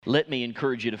let me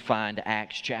encourage you to find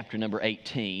Acts chapter number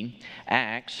 18.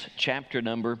 Acts chapter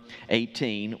number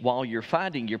 18. While you're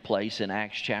finding your place in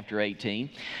Acts chapter 18,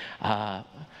 I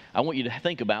want you to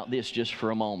think about this just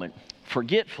for a moment.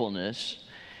 Forgetfulness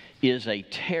is a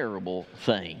terrible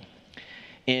thing.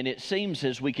 And it seems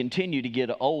as we continue to get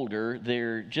older,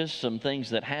 there are just some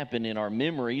things that happen in our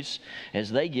memories as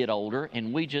they get older,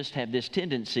 and we just have this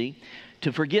tendency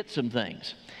to forget some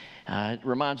things. It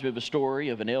reminds me of a story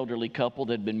of an elderly couple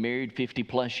that had been married 50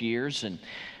 plus years, and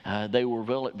they were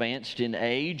well advanced in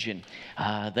age, and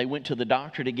they went to the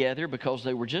doctor together because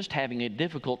they were just having a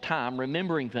difficult time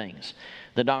remembering things.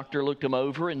 The doctor looked them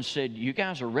over and said, "You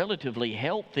guys are relatively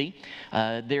healthy.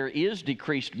 There is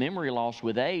decreased memory loss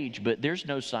with age, but there's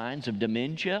no signs of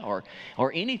dementia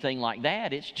or anything like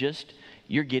that. It's just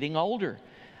you're getting older.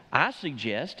 I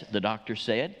suggest," the doctor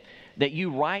said, "that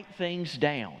you write things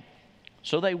down."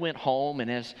 So they went home,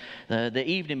 and as the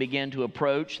evening began to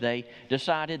approach, they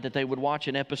decided that they would watch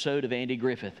an episode of Andy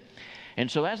Griffith.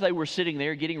 And so as they were sitting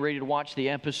there getting ready to watch the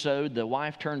episode, the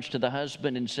wife turns to the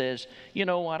husband and says, "You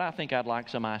know what, I think I'd like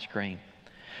some ice cream."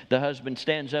 The husband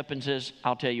stands up and says,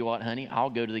 "I'll tell you what, honey,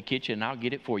 I'll go to the kitchen and I'll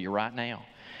get it for you right now."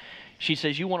 She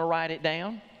says, "You want to write it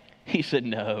down?" He said,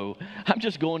 "No, I'm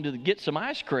just going to get some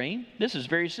ice cream. This is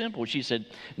very simple." She said,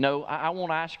 "No, I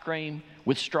want ice cream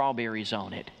with strawberries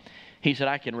on it." He said,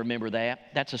 "I can remember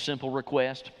that. That's a simple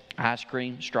request. Ice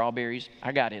cream, strawberries.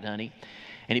 I got it, honey."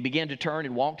 And he began to turn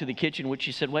and walk to the kitchen, which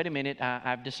she said, "Wait a minute,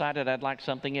 I've decided I'd like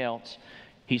something else."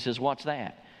 He says, "What's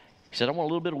that?" He said, "I want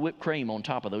a little bit of whipped cream on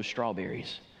top of those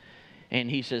strawberries." And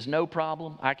he says, "No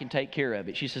problem, I can take care of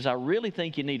it." She says, "I really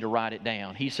think you need to write it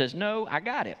down." He says, "No, I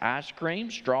got it. Ice cream,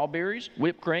 strawberries,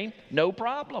 whipped cream, no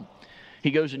problem."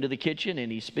 He goes into the kitchen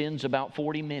and he spends about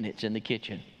 40 minutes in the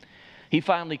kitchen. He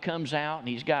finally comes out and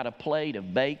he's got a plate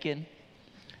of bacon,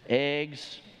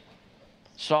 eggs,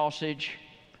 sausage,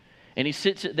 and he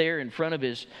sits it there in front of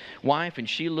his wife, and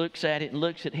she looks at it and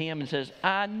looks at him and says,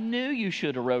 "I knew you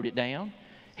should have wrote it down."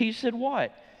 He said,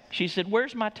 "What?" She said,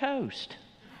 "Where's my toast?"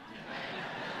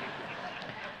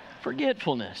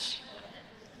 Forgetfulness.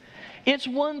 It's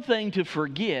one thing to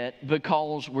forget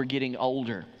because we're getting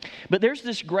older. But there's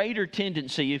this greater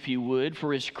tendency, if you would,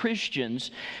 for us Christians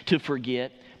to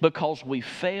forget because we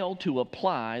fail to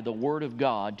apply the Word of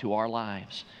God to our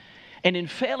lives. And in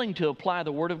failing to apply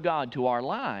the Word of God to our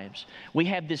lives, we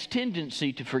have this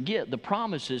tendency to forget the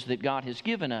promises that God has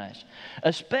given us,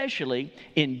 especially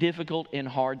in difficult and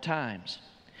hard times.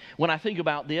 When I think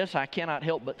about this, I cannot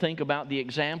help but think about the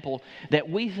example that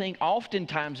we think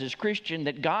oftentimes as Christians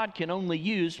that God can only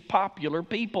use popular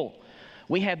people.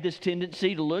 We have this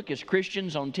tendency to look as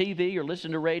Christians on TV or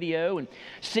listen to radio and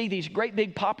see these great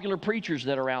big popular preachers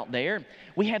that are out there.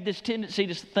 We have this tendency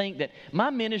to think that my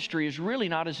ministry is really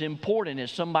not as important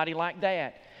as somebody like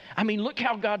that. I mean, look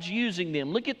how God's using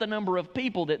them. Look at the number of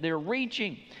people that they're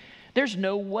reaching. There's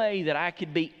no way that I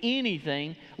could be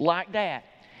anything like that.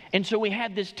 And so we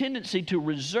have this tendency to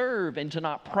reserve and to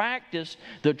not practice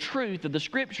the truth of the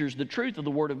Scriptures, the truth of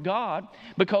the Word of God,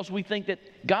 because we think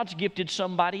that God's gifted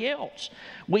somebody else.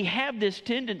 We have this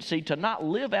tendency to not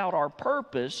live out our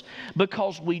purpose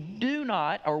because we do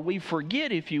not, or we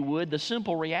forget, if you would, the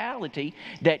simple reality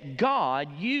that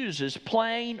God uses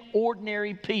plain,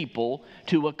 ordinary people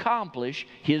to accomplish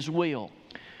His will.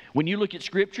 When you look at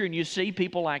Scripture and you see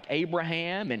people like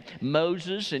Abraham and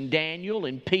Moses and Daniel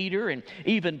and Peter and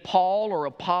even Paul or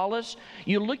Apollos,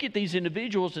 you look at these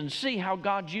individuals and see how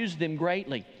God used them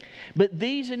greatly. But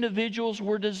these individuals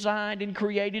were designed and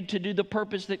created to do the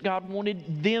purpose that God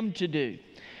wanted them to do.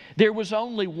 There was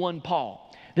only one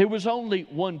Paul. There was only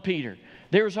one Peter.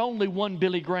 There was only one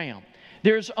Billy Graham.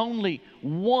 There's only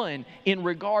one in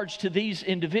regards to these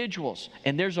individuals,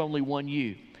 and there's only one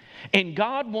you. And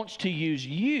God wants to use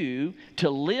you to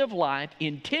live life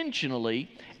intentionally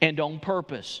and on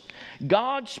purpose.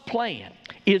 God's plan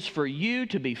is for you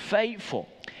to be faithful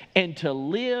and to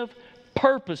live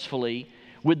purposefully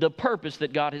with the purpose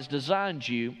that God has designed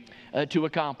you to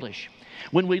accomplish.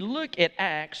 When we look at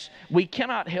Acts, we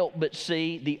cannot help but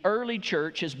see the early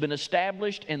church has been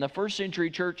established and the first century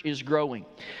church is growing.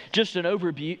 Just an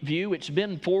overview, it's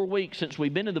been 4 weeks since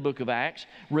we've been in the book of Acts.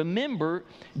 Remember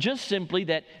just simply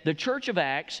that the church of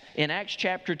Acts in Acts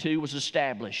chapter 2 was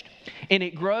established. And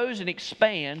it grows and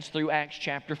expands through Acts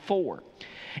chapter 4.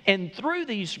 And through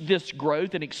this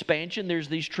growth and expansion, there's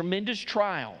these tremendous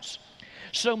trials.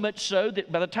 So much so that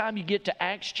by the time you get to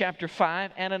Acts chapter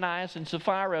 5, Ananias and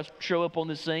Sapphira show up on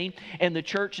the scene and the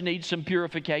church needs some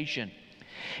purification.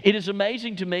 It is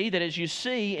amazing to me that as you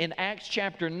see in Acts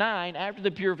chapter 9, after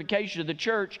the purification of the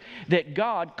church, that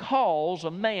God calls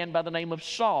a man by the name of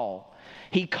Saul.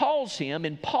 He calls him,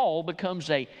 and Paul becomes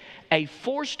a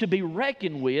force to be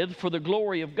reckoned with for the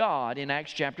glory of God in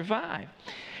Acts chapter 5.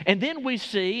 And then we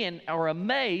see and are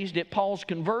amazed at Paul's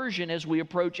conversion as we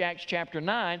approach Acts chapter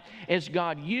 9, as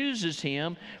God uses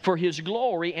him for His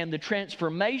glory and the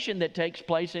transformation that takes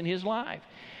place in his life.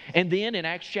 And then in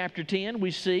Acts chapter 10,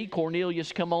 we see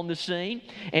Cornelius come on the scene,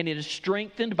 and it is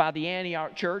strengthened by the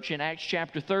Antioch church in Acts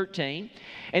chapter 13.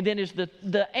 And then as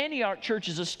the Antioch church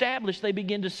is established, they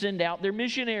begin to send out their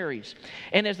missionaries.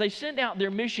 And as they send out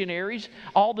their missionaries,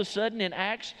 all of a sudden in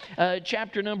Acts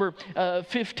chapter number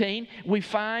 15, we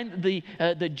find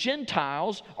the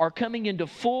Gentiles are coming into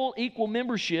full equal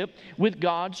membership with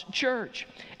God's church.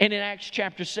 And in Acts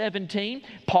chapter 17,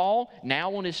 Paul,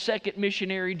 now on his second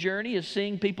missionary journey, is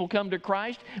seeing people come to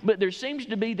Christ. But there seems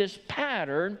to be this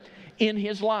pattern in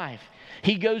his life.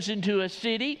 He goes into a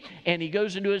city,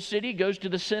 goes to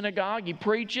the synagogue, he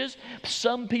preaches.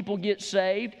 Some people get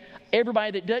saved.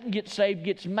 Everybody that doesn't get saved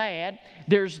gets mad.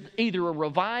 There's either a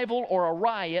revival or a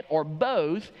riot or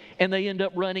both, and they end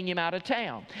up running him out of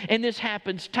town. And this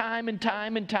happens time and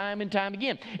time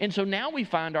again. And so now we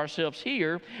find ourselves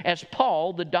here as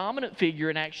Paul, the dominant figure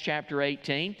in Acts chapter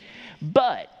 18.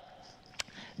 But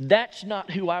that's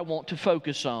not who I want to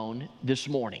focus on this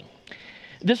morning.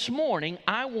 This morning,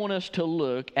 I want us to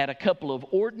look at a couple of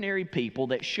ordinary people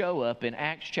that show up in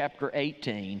Acts chapter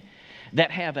 18 that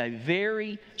have a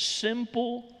very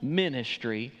simple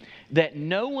ministry that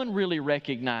no one really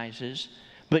recognizes,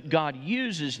 but God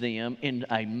uses them in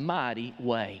a mighty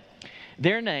way.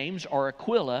 Their names are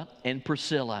Aquila and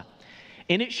Priscilla.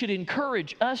 And it should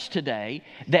encourage us today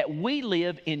that we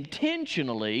live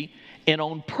intentionally and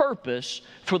on purpose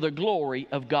for the glory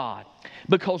of God.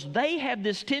 Because they have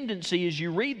this tendency, as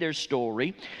you read their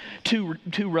story, to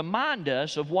remind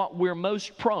us of what we're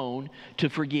most prone to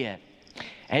forget.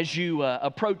 As you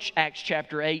approach Acts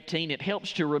chapter 18, it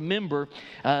helps to remember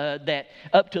that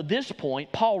up to this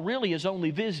point, Paul really has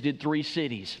only visited 3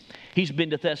 cities. He's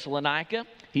been to Thessalonica,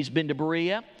 he's been to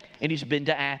Berea, and he's been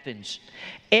to Athens.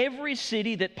 Every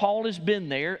city that Paul has been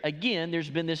there, again, there's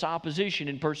been this opposition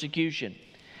and persecution.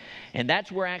 And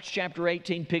that's where Acts chapter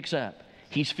 18 picks up.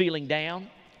 He's feeling down.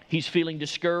 He's feeling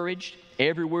discouraged.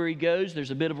 Everywhere he goes,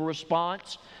 there's a bit of a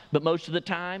response. But most of the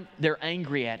time, they're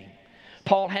angry at him.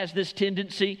 Paul has this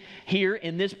tendency here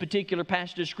in this particular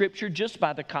passage of Scripture, just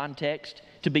by the context,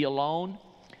 to be alone.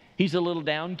 He's a little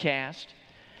downcast.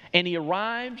 And he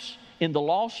arrives in the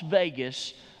Las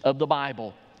Vegas of the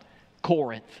Bible,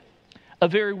 Corinth, a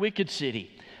very wicked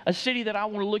city. A city that I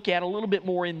want to look at a little bit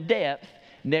more in depth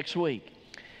next week.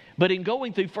 But in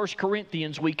going through 1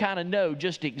 Corinthians, we kind of know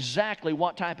just exactly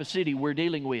what type of city we're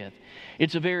dealing with.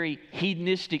 It's a very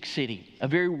hedonistic city, a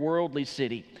very worldly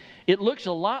city. It looks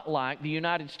a lot like the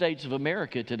United States of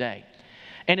America today.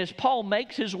 And as Paul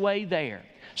makes his way there,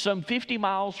 some 50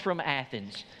 miles from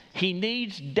Athens, he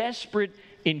needs desperate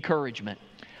encouragement.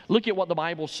 Look at what the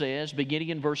Bible says, beginning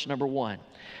in verse number 1.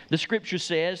 The Scripture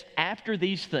says, "After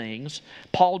these things,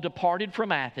 Paul departed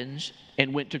from Athens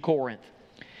and went to Corinth.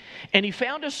 And he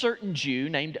found a certain Jew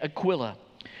named Aquila,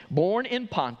 born in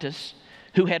Pontus,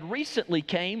 who had recently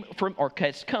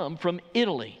come from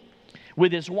Italy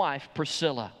with his wife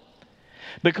Priscilla,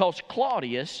 because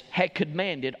Claudius had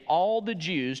commanded all the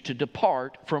Jews to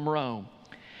depart from Rome.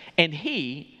 And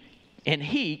he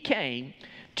came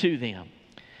to them."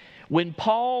 When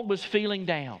Paul was feeling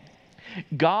down,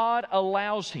 God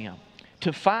allows him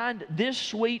to find this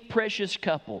sweet, precious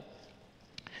couple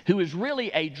who is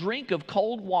really a drink of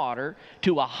cold water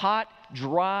to a hot,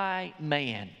 dry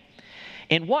man.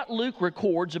 And what Luke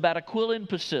records about Aquila and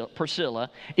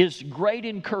Priscilla is great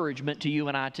encouragement to you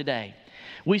and I today.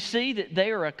 We see that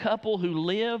they are a couple who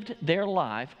lived their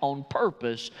life on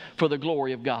purpose for the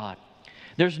glory of God.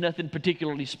 There's nothing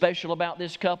particularly special about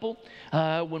this couple.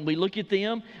 When we look at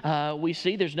them, we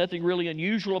see there's nothing really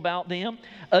unusual about them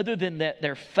other than that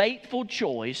their faithful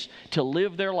choice to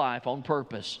live their life on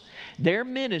purpose. Their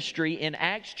ministry in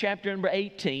Acts chapter number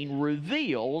 18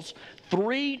 reveals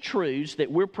 3 truths that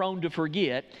we're prone to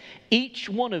forget. Each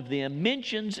one of them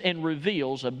mentions and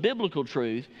reveals a biblical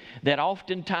truth that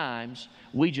oftentimes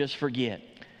we just forget.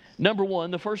 Number 1,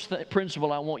 the first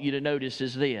principle I want you to notice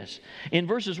is this. In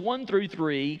verses 1 through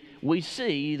 3, we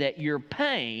see that your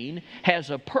pain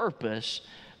has a purpose,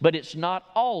 but it's not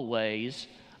always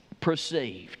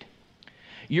perceived.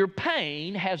 Your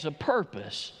pain has a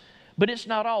purpose, but it's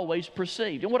not always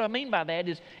perceived. And what I mean by that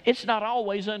is it's not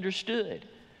always understood.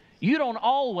 You don't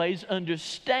always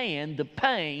understand the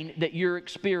pain that you're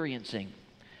experiencing.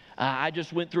 I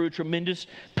just went through a tremendous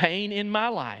pain in my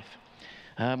life.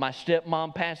 My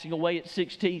stepmom passing away at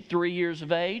 63 years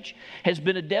of age has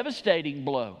been a devastating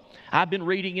blow. I've been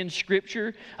reading in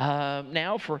Scripture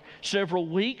now for several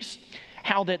weeks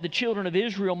how that the children of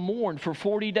Israel mourned for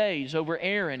 40 days over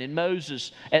Aaron and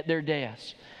Moses at their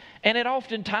deaths. And it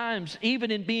oftentimes,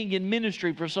 even in being in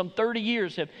ministry for some 30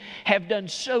 years, have done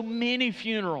so many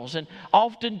funerals, and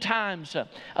oftentimes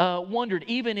wondered,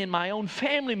 even in my own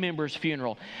family member's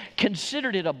funeral,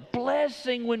 considered it a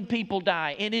blessing when people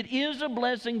die. And it is a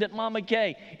blessing that Mama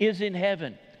Kay is in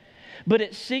heaven. But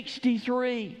at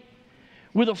 63,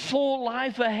 with a full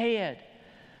life ahead,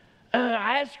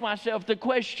 I ask myself the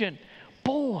question,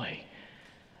 boy,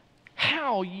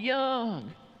 how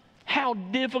young, how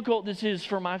difficult this is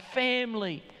for my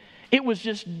family. It was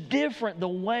just different the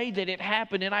way that it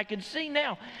happened. And I can see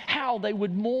now how they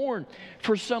would mourn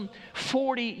for some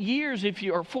 40 years,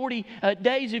 or 40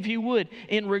 days, if you would,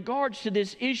 in regards to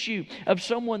this issue of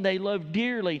someone they loved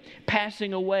dearly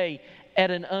passing away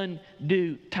at an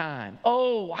undue time.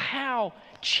 Oh, how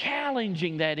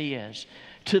challenging that is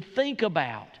to think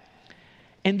about.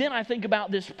 And then I think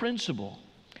about this principle.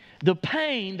 The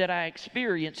pain that I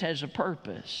experience has a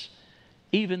purpose,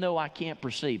 even though I can't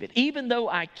perceive it, even though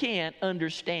I can't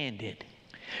understand it.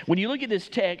 When you look at this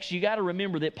text, you got to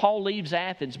remember that Paul leaves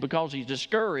Athens because he's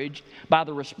discouraged by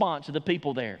the response of the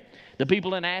people there. The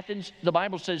people in Athens, the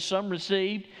Bible says some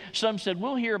received, some said,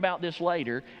 we'll hear about this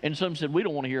later, and some said, we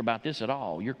don't want to hear about this at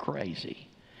all. You're crazy.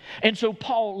 And so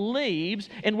Paul leaves,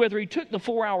 and whether he took the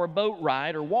 4-hour boat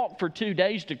ride or walked for 2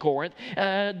 days to Corinth,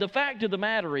 the fact of the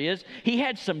matter is he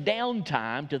had some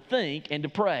downtime to think and to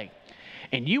pray.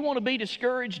 And you want to be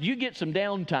discouraged, you get some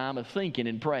downtime of thinking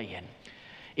and praying.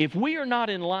 If we are not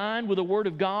in line with the Word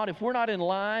of God, if we're not in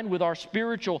line with our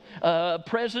spiritual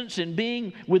presence and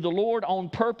being with the Lord on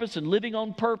purpose and living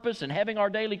on purpose and having our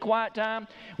daily quiet time,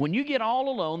 when you get all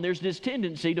alone, there's this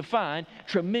tendency to find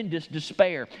tremendous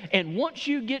despair. And once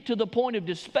you get to the point of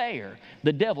despair,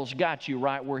 the devil's got you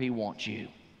right where he wants you.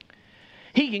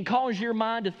 He can cause your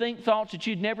mind to think thoughts that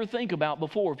you'd never think about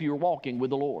before if you were walking with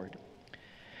the Lord.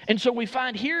 And so we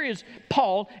find here is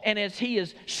Paul, and as he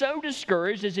is so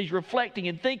discouraged, as he's reflecting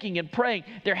and thinking and praying,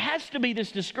 there has to be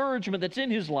this discouragement that's in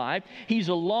his life. He's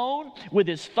alone with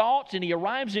his thoughts, and he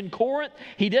arrives in Corinth.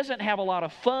 He doesn't have a lot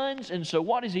of funds, and so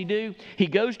what does he do? He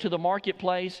goes to the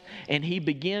marketplace, and he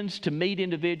begins to meet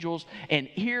individuals, and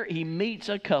here he meets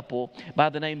a couple by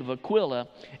the name of Aquila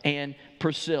and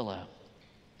Priscilla.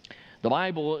 The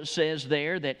Bible says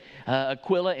there that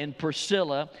Aquila and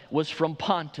Priscilla was from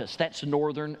Pontus. That's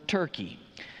northern Turkey.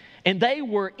 And they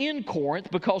were in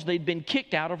Corinth because they'd been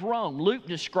kicked out of Rome. Luke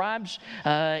describes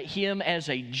him as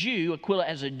a Jew, Aquila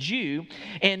as a Jew.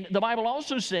 And the Bible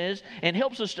also says, and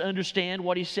helps us to understand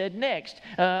what he said next.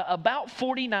 About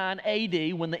 49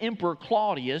 AD, when the Emperor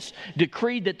Claudius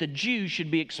decreed that the Jews should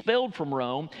be expelled from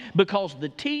Rome because the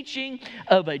teaching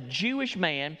of a Jewish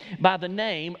man by the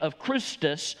name of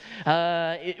Christus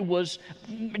was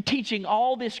teaching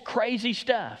all this crazy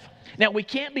stuff. Now, we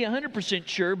can't be 100%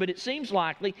 sure, but it seems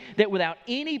likely that without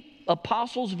any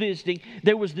apostles visiting,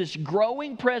 there was this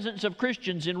growing presence of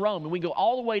Christians in Rome. And we go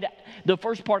all the way to the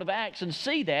first part of Acts and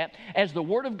see that as the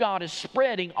Word of God is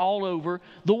spreading all over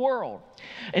the world.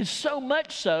 And so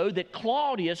much so that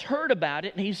Claudius heard about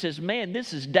it, and he says, man,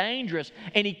 this is dangerous.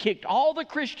 And he kicked all the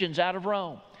Christians out of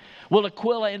Rome. Well,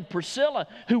 Aquila and Priscilla,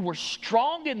 who were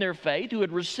strong in their faith, who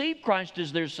had received Christ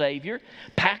as their Savior,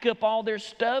 pack up all their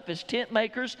stuff as tent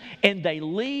makers, and they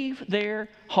leave their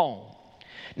home.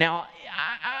 Now,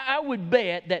 I would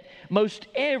bet that most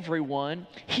everyone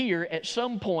here at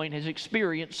some point has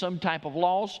experienced some type of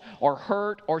loss or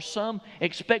hurt or some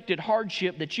expected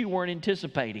hardship that you weren't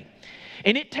anticipating.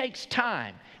 And it takes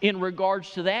time in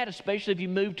regards to that, especially if you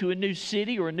move to a new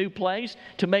city or a new place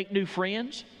to make new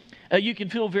friends. You can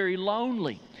feel very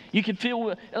lonely. You can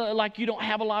feel like you don't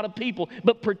have a lot of people.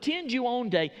 But pretend you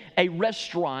owned a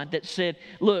restaurant that said,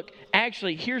 look,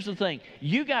 actually, here's the thing.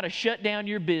 You got to shut down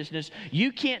your business.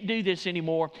 You can't do this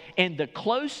anymore. And the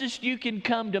closest you can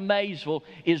come to Maysville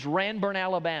is Ranburne,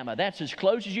 Alabama. That's as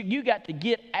close as you got to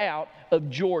get out of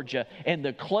Georgia. And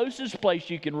the closest place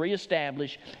you can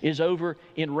reestablish is over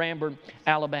in Ranburne,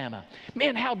 Alabama.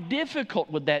 Man, how difficult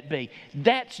would that be?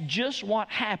 That's just what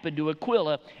happened to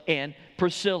Aquila and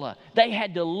Priscilla. They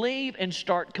had to leave and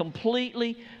start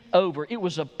completely over. It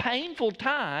was a painful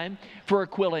time for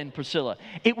Aquila and Priscilla.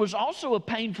 It was also a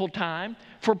painful time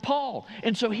for Paul.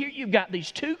 And so here you've got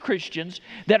these two Christians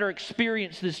that are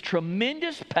experiencing this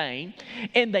tremendous pain,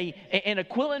 and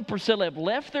Aquila and Priscilla have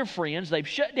left their friends, they've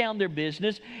shut down their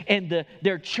business, and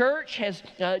their church has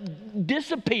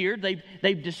disappeared.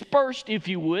 They've dispersed, if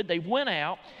you would. They've went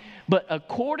out. but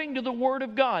according to the Word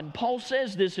of God. And Paul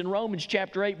says this in Romans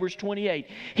chapter 8, verse 28.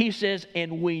 He says,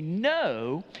 and we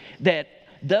know that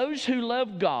those who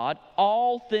love God,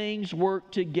 all things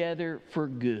work together for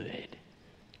good.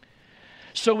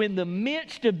 So in the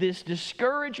midst of this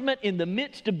discouragement, in the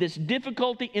midst of this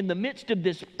difficulty, in the midst of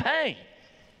this pain,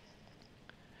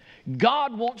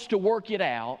 God wants to work it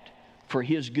out for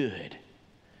His good.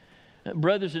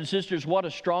 Brothers and sisters, what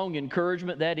a strong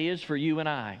encouragement that is for you and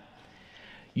I.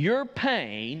 Your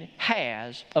pain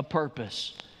has a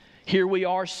purpose. Here we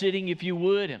are sitting, if you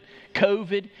would, in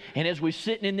COVID, and as we're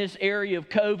sitting in this area of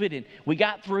COVID, and we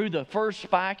got through the first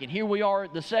spike, and here we are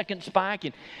at the second spike,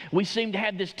 and we seem to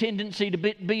have this tendency to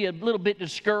be a little bit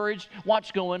discouraged.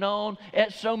 What's going on?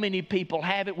 As so many people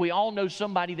have it. We all know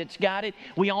somebody that's got it.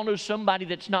 We all know somebody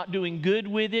that's not doing good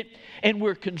with it, and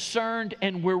we're concerned,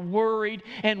 and we're worried,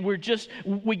 and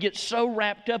we get so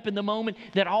wrapped up in the moment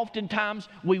that oftentimes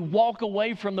we walk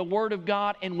away from the Word of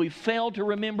God, and we fail to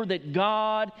remember that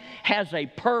God has a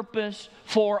purpose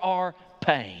for our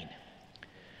pain.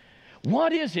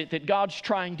 What is it that God's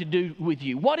trying to do with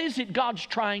you? What is it God's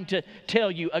trying to tell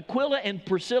you? Aquila and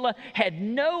Priscilla had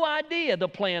no idea the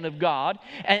plan of God,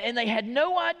 and they had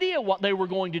no idea what they were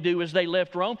going to do as they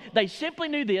left Rome. They simply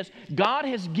knew this: God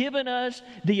has given us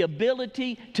the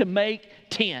ability to make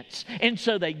tents. And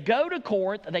so they go to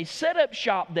Corinth, they set up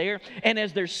shop there, and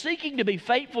as they're seeking to be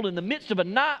faithful in the midst of a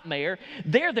nightmare,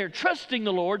 they're trusting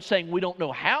the Lord, saying, we don't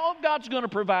know how God's going to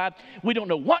provide, we don't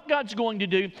know what God's going to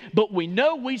do, but we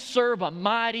know we serve a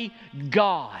mighty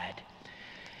God.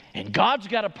 And God's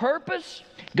got a purpose,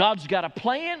 God's got a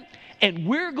plan, and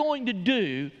we're going to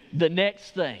do the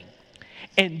next thing.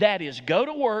 And that is go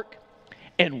to work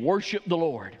and worship the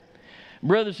Lord.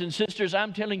 Brothers and sisters,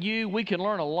 I'm telling you, we can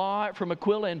learn a lot from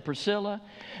Aquila and Priscilla.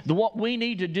 What we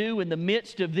need to do in the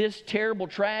midst of this terrible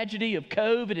tragedy of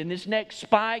COVID and this next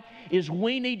spike is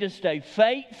we need to stay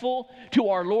faithful to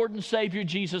our Lord and Savior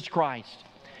Jesus Christ.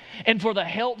 And for the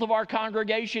health of our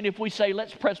congregation, if we say,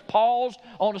 let's press pause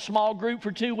on a small group for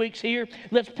 2 weeks here,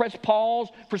 let's press pause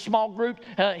for small group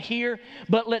here,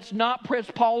 but let's not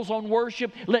press pause on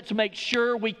worship. Let's make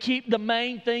sure we keep the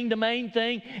main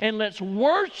thing, and let's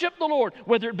worship the Lord,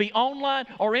 whether it be online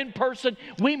or in person.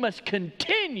 We must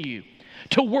continue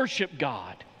to worship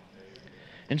God.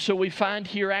 And so we find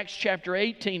here Acts chapter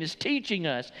 18 is teaching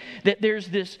us that there's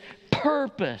this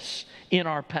purpose in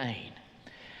our pain,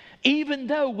 even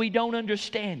though we don't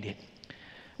understand it.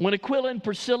 When Aquila and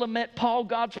Priscilla met Paul,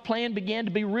 God's plan began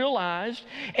to be realized,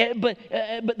 but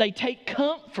they take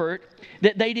comfort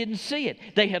that they didn't see it.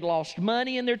 They had lost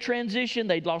money in their transition,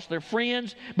 they'd lost their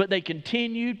friends, but they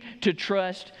continued to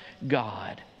trust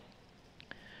God.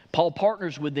 Paul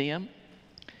partners with them,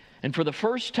 and for the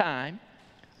first time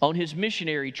on his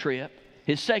missionary trip,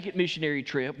 his second missionary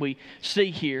trip, we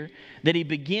see here that he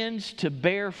begins to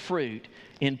bear fruit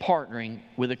in partnering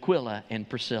with Aquila and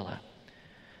Priscilla.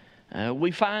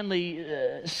 We finally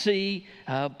see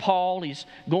Paul. He's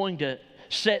going to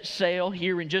set sail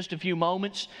here in just a few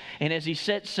moments. And as he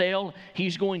sets sail,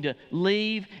 he's going to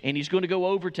leave and he's going to go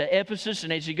over to Ephesus.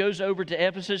 And as he goes over to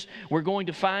Ephesus, we're going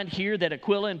to find here that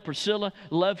Aquila and Priscilla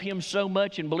love him so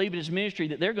much and believe in his ministry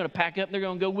that they're going to pack up and they're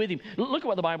going to go with him. Look at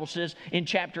what the Bible says in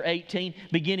chapter 18,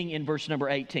 beginning in verse number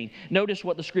 18. Notice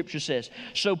what the scripture says.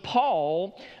 So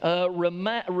Paul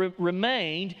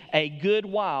remained a good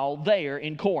while there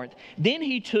in Corinth. Then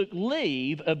he took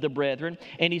leave of the brethren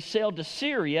and he sailed to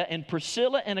Syria, and Priscilla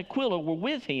and Aquila were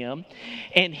with him,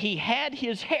 and he had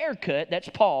his hair cut. That's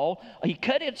Paul. He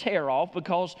cut his hair off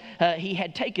because he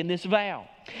had taken this vow.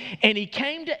 And he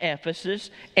came to Ephesus,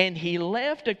 and he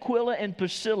left Aquila and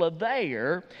Priscilla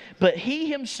there, but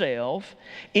he himself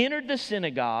entered the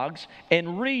synagogues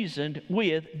and reasoned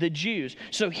with the Jews.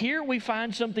 So here we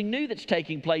find something new that's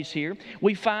taking place here.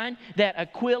 We find that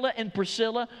Aquila and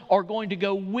Priscilla are going to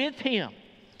go with him.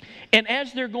 And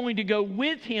as they're going to go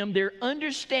with him, they're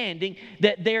understanding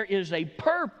that there is a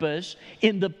purpose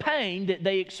in the pain that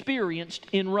they experienced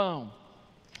in Rome.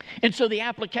 And so the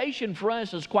application for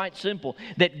us is quite simple,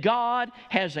 that God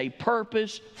has a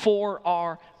purpose for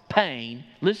our pain.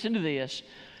 Listen to this.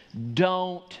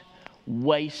 Don't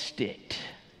waste it.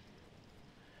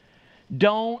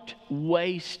 Don't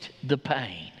waste the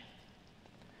pain.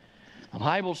 The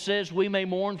Bible says we may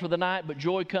mourn for the night, but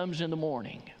joy comes in the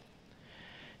morning.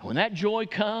 When that joy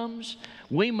comes,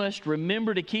 We must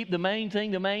remember to keep the main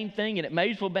thing the main thing. And at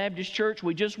Maysville Baptist Church,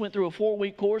 we just went through a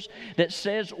 4-week course that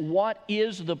says what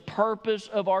is the purpose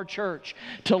of our church?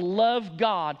 To love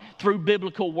God through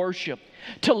biblical worship,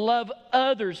 to love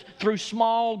others through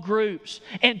small groups,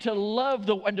 and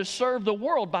to serve the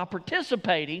world by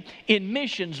participating in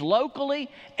missions locally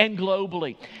and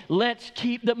globally. Let's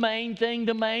keep the main thing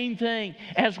the main thing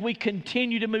as we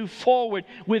continue to move forward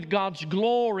with God's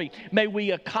glory. May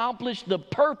we accomplish the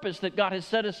purpose that God has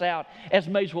set us out as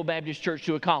Maysville Baptist Church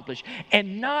to accomplish.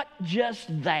 And not just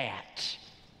that,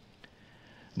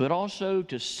 but also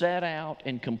to set out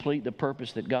and complete the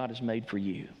purpose that God has made for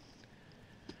you.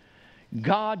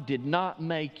 God did not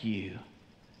make you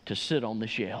to sit on the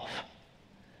shelf.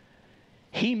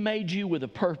 He made you with a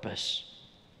purpose.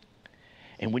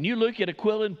 And when you look at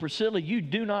Aquila and Priscilla, you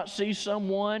do not see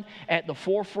someone at the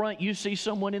forefront, you see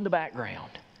someone in the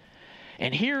background.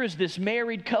 And here is this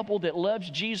married couple that loves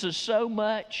Jesus so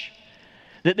much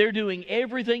that they're doing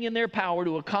everything in their power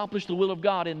to accomplish the will of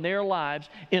God in their lives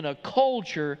in a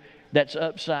culture that's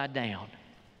upside down.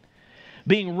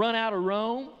 Being run out of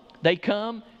Rome, they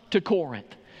come to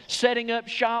Corinth. Setting up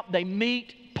shop, they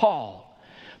meet Paul.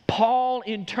 Paul,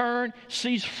 in turn,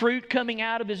 sees fruit coming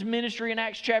out of his ministry in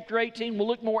Acts chapter 18. We'll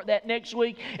look more at that next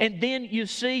week. And then you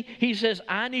see, he says,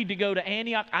 I need to go to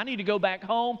Antioch. I need to go back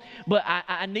home, but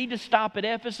I need to stop at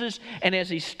Ephesus. And as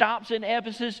he stops in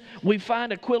Ephesus, we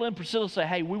find Aquila and Priscilla say,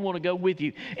 hey, we want to go with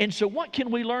you. And so what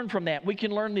can we learn from that? We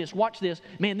can learn this. Watch this.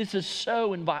 Man, this is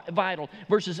so vital.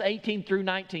 Verses 18 through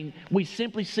 19, we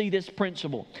simply see this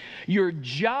principle. Your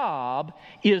job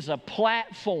is a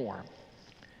platform,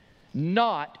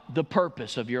 not the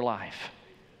purpose of your life.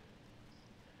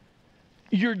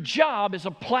 Your job is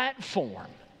a platform,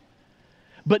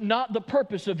 but not the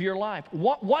purpose of your life.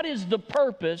 What is the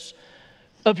purpose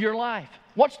of your life?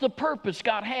 What's the purpose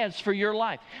God has for your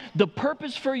life? The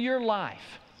purpose for your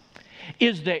life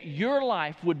is that your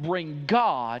life would bring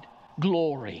God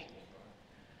glory.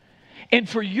 And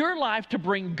for your life to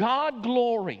bring God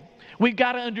glory, we've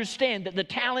got to understand that the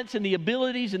talents and the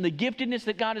abilities and the giftedness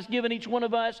that God has given each one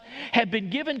of us have been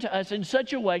given to us in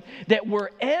such a way that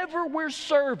wherever we're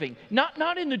serving,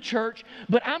 not in the church,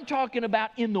 but I'm talking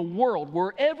about in the world,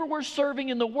 wherever we're serving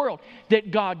in the world,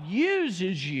 that God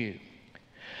uses you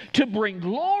to bring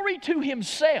glory to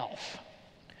Himself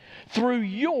through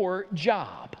your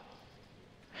job.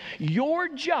 Your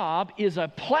job is a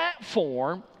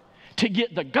platform to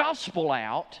get the gospel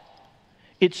out.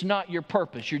 It's not your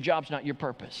purpose. Your job's not your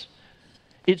purpose.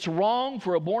 It's wrong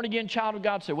for a born-again child of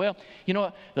God to say, well, you know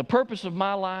what? The purpose of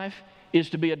my life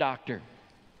is to be a doctor.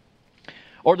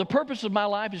 Or the purpose of my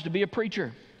life is to be a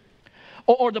preacher.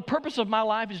 Or the purpose of my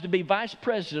life is to be vice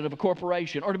president of a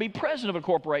corporation, or to be president of a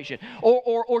corporation,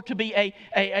 or to be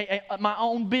my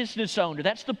own business owner.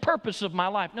 That's the purpose of my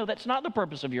life. No, that's not the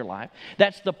purpose of your life.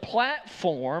 That's the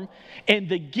platform and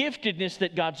the giftedness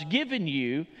that God's given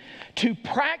you to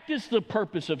practice the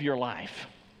purpose of your life.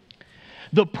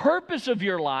 The purpose of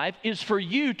your life is for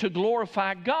you to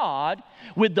glorify God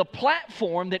with the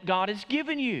platform that God has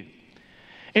given you.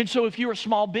 And so if you're a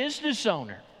small business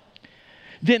owner,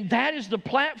 then that is the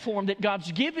platform that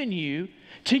God's given you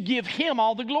to give Him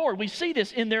all the glory. We see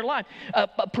this in their life.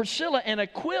 Aquila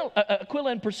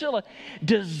and Priscilla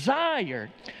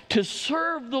desired to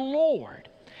serve the Lord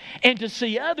and to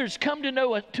see others come to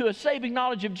know to a saving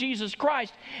knowledge of Jesus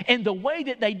Christ. And the way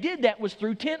that they did that was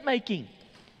through tent making.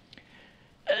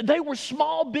 They were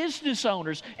small business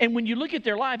owners, and when you look at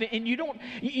their life, and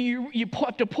you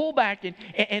have to pull back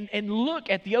and look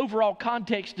at the overall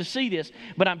context to see this.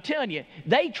 But I'm telling you,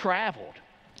 they traveled.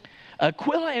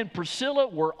 Aquila and Priscilla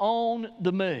were on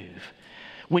the move.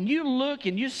 When you look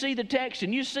and you see the text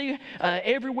and you see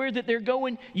everywhere that they're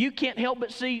going, you can't help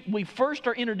but see we first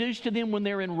are introduced to them when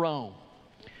they're in Rome.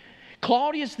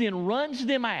 Claudius then runs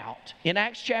them out in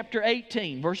Acts chapter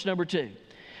 18, verse number 2.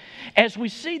 As we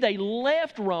see, they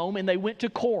left Rome and they went to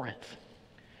Corinth.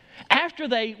 After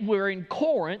they were in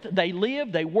Corinth, they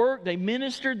lived, they worked, they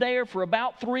ministered there for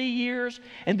about 3 years,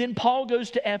 and then Paul goes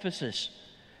to Ephesus.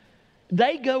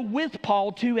 They go with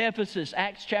Paul to Ephesus,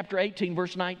 Acts chapter 18,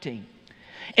 verse 19.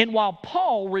 And while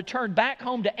Paul returned back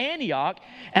home to Antioch,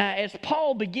 as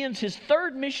Paul begins his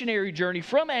third missionary journey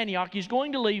from Antioch, he's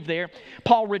going to leave there.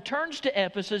 Paul returns to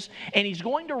Ephesus, and he's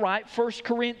going to write 1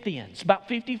 Corinthians, about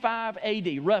 55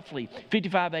 AD, roughly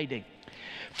 55 AD.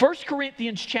 1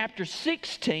 Corinthians chapter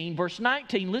 16, verse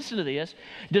 19, listen to this,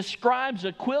 describes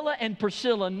Aquila and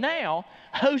Priscilla now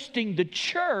hosting the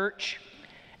church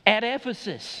at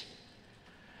Ephesus.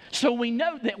 So we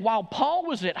know that while Paul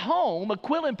was at home,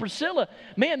 Aquila and Priscilla,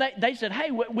 man, they said, hey,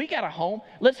 we got a home.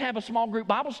 Let's have a small group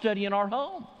Bible study in our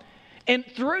home. And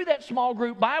through that small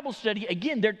group Bible study,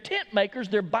 again, they're tent makers,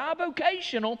 they're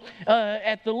bivocational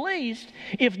at the least.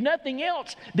 If nothing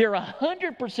else, they're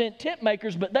 100% tent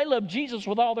makers, but they love Jesus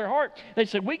with all their heart. They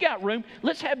said, we got room,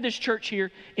 let's have this church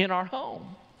here in our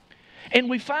home. And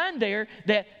we find there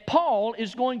that Paul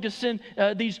is going to send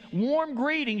these warm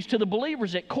greetings to the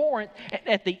believers at Corinth.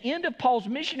 At the end of Paul's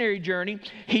missionary journey,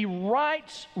 he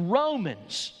writes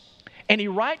Romans. And he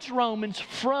writes Romans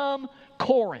from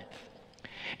Corinth.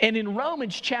 And in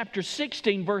Romans chapter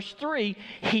 16, verse 3,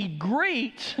 he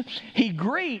greets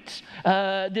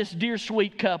this dear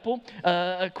sweet couple,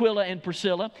 Aquila and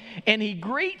Priscilla, and he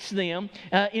greets them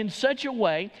in such a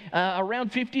way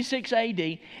around 56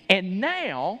 AD. And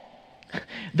now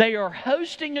they are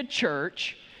hosting a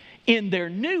church in their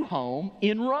new home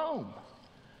in Rome.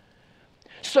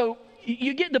 So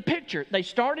you get the picture. They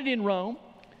started in Rome,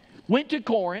 went to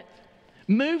Corinth,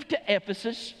 moved to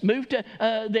Ephesus, moved to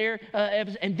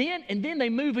Ephesus, and then they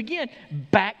move again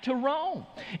back to Rome.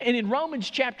 And in Romans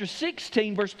chapter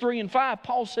 16, verse 3 and 5,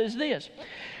 Paul says this,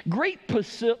 greet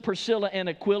Priscilla and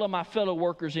Aquila, my fellow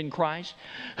workers in Christ,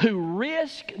 who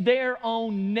risk their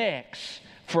own necks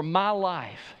for my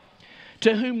life,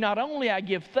 to whom not only I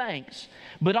give thanks,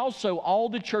 but also all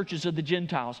the churches of the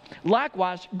Gentiles.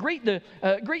 Likewise, greet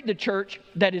the church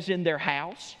that is in their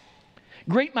house.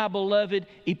 Greet my beloved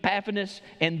Epaphras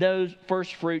and those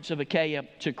first fruits of Achaia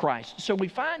to Christ. So we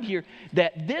find here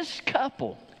that this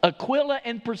couple, Aquila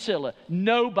and Priscilla,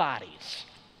 nobodies,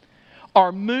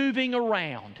 are moving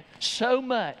around so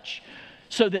much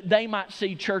so that they might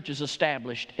see churches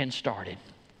established and started.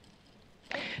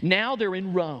 Now they're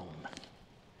in Rome.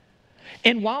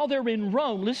 And while they're in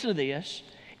Rome, listen to this,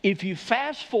 if you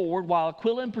fast forward while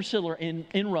Aquila and Priscilla are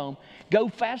in Rome, go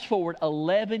fast forward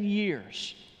 11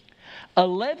 years.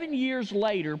 11 years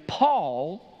later,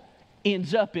 Paul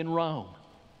ends up in Rome.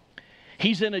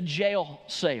 He's in a jail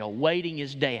cell waiting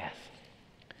his death.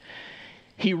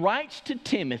 He writes to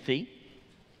Timothy,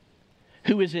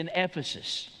 who is in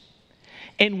Ephesus.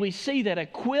 And we see that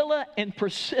Aquila and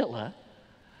Priscilla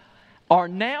are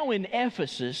now in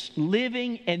Ephesus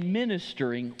living and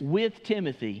ministering with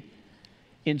Timothy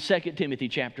in 2 Timothy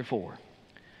chapter 4.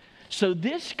 So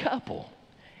this couple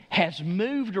has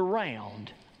moved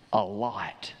around a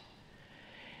lot.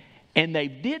 And they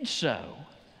did so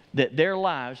that their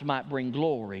lives might bring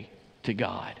glory to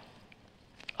God.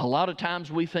 A lot of times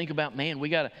we think about, man,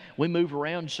 we move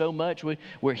around so much.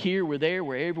 We're here, we're there,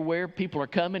 we're everywhere. People are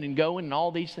coming and going and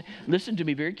all these things. Listen to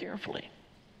me very carefully.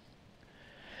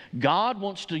 God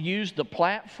wants to use the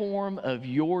platform of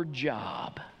your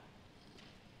job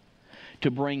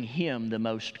to bring Him the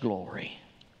most glory.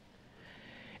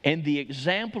 And the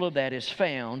example of that is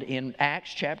found in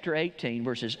Acts chapter 18,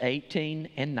 verses 18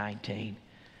 and 19,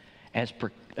 as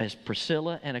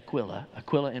Priscilla and Aquila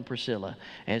and Priscilla,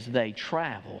 as they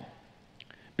travel,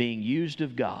 being used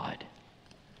of God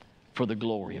for the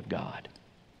glory of God.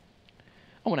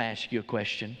 I want to ask you a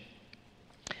question.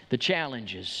 The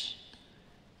challenges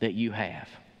that you have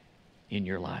in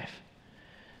your life,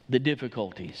 the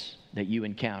difficulties that you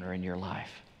encounter in your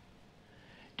life,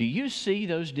 do you see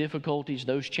those difficulties,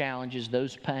 those challenges,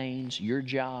 those pains, your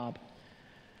job?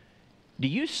 Do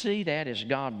you see that as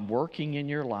God working in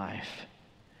your life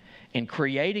and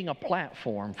creating a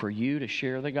platform for you to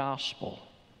share the gospel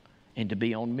and to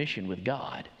be on mission with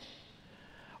God?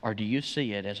 Or do you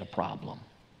see it as a problem?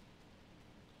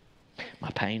 My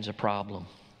pain's a problem.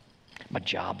 My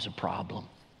job's a problem.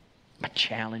 My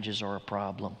challenges are a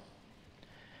problem.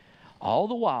 All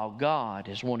the while, God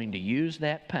is wanting to use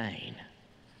that pain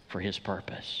for His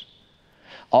purpose.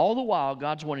 All the while,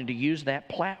 God's wanting to use that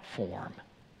platform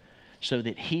so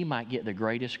that He might get the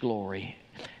greatest glory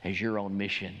as you're on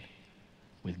mission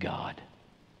with God.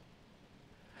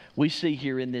 We see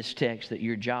here in this text that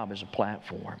your job is a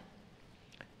platform,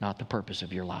 not the purpose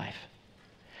of your life.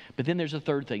 But then there's a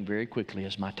third thing very quickly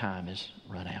as my time has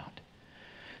run out.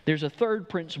 There's a third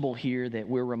principle here that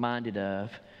we're reminded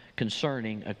of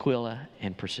concerning Aquila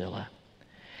and Priscilla.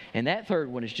 And that third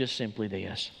one is just simply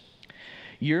this.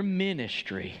 Your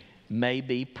ministry may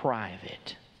be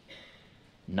private,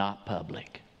 not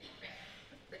public.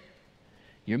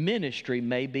 Your ministry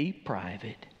may be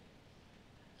private,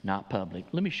 not public.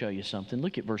 Let me show you something.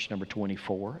 Look at verse number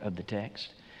 24 of the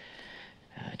text.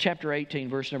 Chapter 18,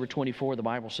 verse number 24, the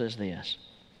Bible says this.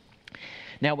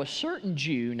 Now, a certain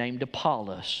Jew named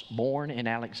Apollos, born in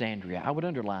Alexandria. I would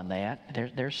underline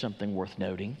that. There's something worth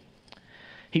noting.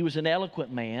 He was an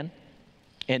eloquent man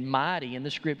and mighty in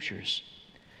the Scriptures.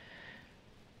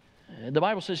 The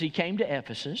Bible says he came to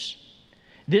Ephesus.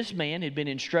 This man had been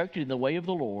instructed in the way of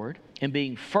the Lord, and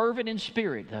being fervent in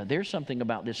spirit. There's something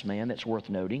about this man that's worth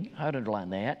noting. I'd underline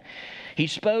that. He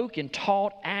spoke and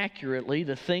taught accurately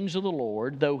the things of the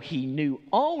Lord, though he knew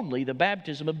only the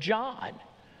baptism of John.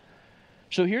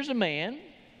 So here's a man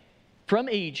from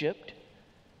Egypt.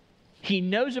 He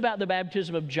knows about the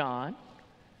baptism of John,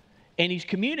 and he's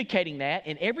communicating that,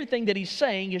 and everything that he's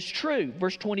saying is true.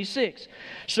 Verse 26.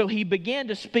 So he began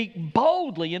to speak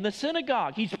boldly in the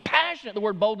synagogue. He's passionate. The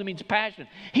word boldly means passionate.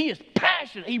 He is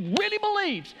passionate. He really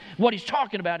believes what he's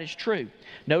talking about is true.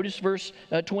 Notice verse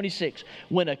 26.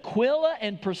 When Aquila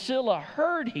and Priscilla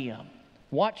heard him,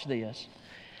 watch this,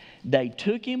 they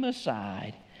took him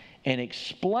aside and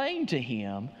explained to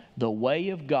him the way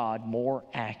of God more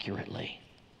accurately.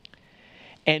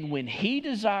 And when he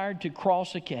desired to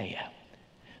cross Achaia,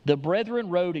 the brethren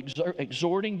wrote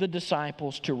exhorting the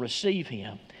disciples to receive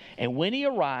him. And when he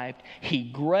arrived, he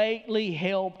greatly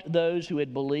helped those who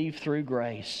had believed through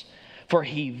grace. For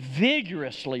he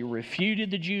vigorously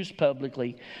refuted the Jews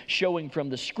publicly, showing from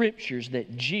the Scriptures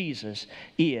that Jesus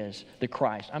is the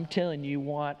Christ. I'm telling you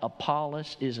what,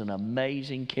 Apollos is an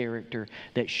amazing character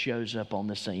that shows up on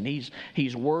the scene.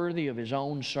 He's worthy of his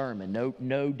own sermon,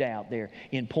 no doubt there,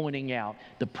 in pointing out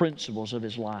the principles of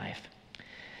his life.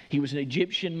 He was an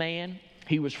Egyptian man.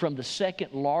 He was from the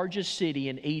second largest city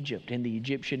in Egypt in the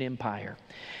Egyptian Empire.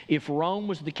 If Rome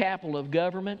was the capital of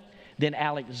government, then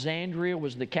Alexandria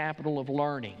was the capital of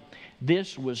learning.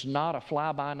 This was not a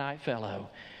fly-by-night fellow.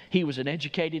 He was an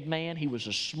educated man. He was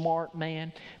a smart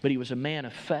man, but he was a man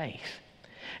of faith.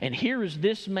 And here is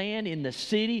this man in the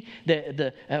city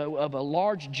of a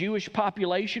large Jewish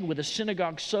population with a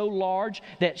synagogue so large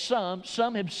that some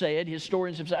have said,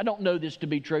 historians have said, I don't know this to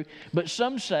be true, but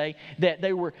some say that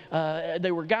they were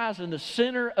guys in the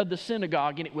center of the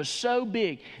synagogue, and it was so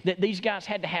big that these guys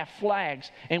had to have flags.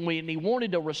 And when he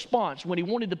wanted a response, when he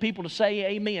wanted the people to say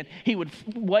amen, he would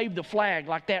wave the flag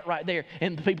like that right there,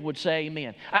 and the people would say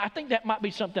amen. I think that might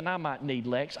be something I might need,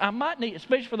 Lex. I might need,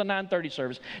 especially for the 9:30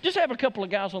 service, just have a couple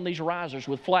of guys on these risers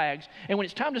with flags, and when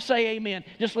it's time to say amen,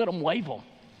 just let them wave them.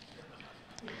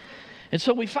 And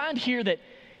so we find here that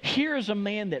here is a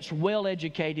man that's well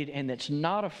educated and that's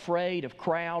not afraid of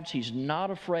crowds. He's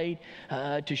not afraid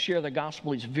to share the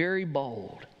gospel. He's very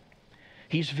bold.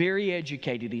 He's very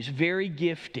educated. He's very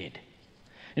gifted.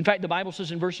 In fact, the Bible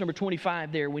says in verse number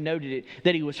 25 there, we noted it,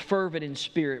 that he was fervent in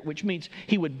spirit, which means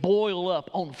he would boil up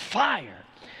on fire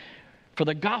for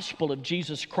the gospel of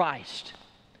Jesus Christ.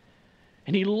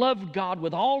 And he loved God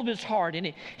with all of his heart.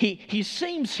 And he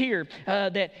seems here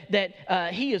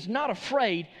that he is not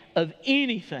afraid of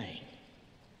anything.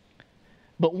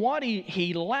 But what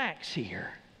he lacks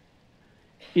here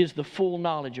is the full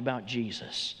knowledge about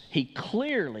Jesus. He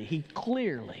clearly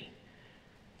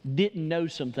didn't know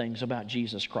some things about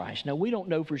Jesus Christ. Now, we don't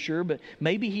know for sure, but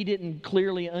maybe he didn't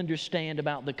clearly understand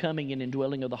about the coming and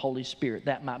indwelling of the Holy Spirit.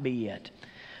 That might be it.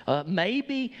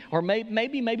 Maybe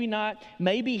not.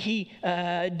 Maybe he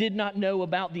did not know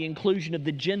about the inclusion of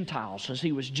the Gentiles, as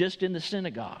he was just in the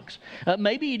synagogues.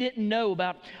 Maybe he didn't know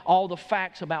about all the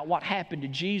facts about what happened to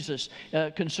Jesus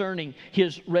concerning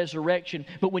his resurrection.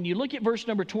 But when you look at verse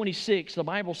number 26, the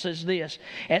Bible says this: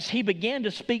 as he began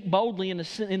to speak boldly in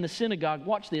the synagogue,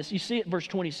 watch this. You see it in verse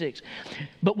 26.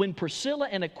 But when Priscilla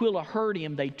and Aquila heard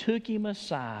him, they took him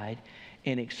aside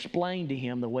and explained to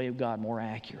him the way of God more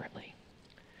accurately.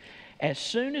 As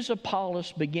soon as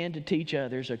Apollos began to teach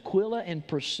others, Aquila and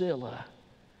Priscilla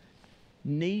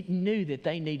knew that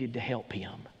they needed to help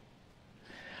him.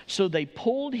 So they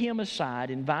pulled him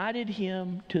aside, invited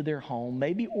him to their home,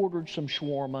 maybe ordered some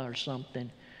shawarma or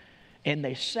something, and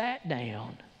they sat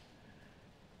down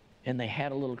and they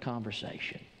had a little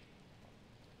conversation.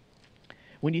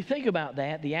 When you think about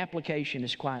that, the application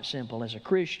is quite simple. As a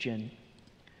Christian,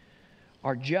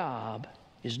 our job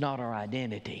is not our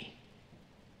identity.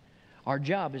 Our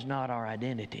job is not our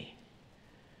identity.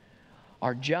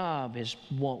 Our job is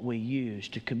what we use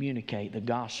to communicate the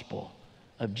gospel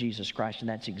of Jesus Christ. And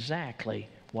that's exactly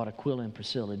what Aquila and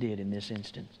Priscilla did in this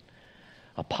instance.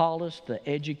 Apollos, the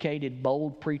educated,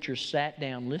 bold preacher, sat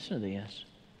down, listen to this,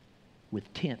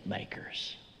 with tent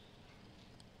makers.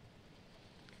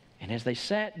 And as they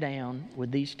sat down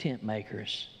with these tent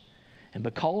makers, and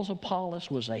because Apollos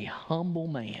was a humble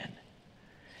man,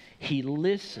 he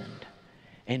listened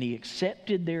and he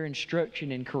accepted their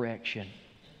instruction and correction.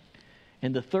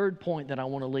 And the third point that I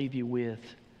want to leave you with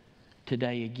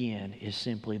today again is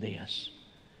simply this: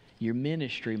 your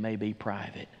ministry may be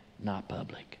private, not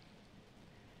public.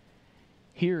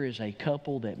 Here is a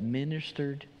couple that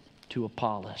ministered to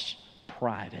Apollos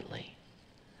privately.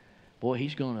 Boy,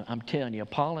 I'm telling you,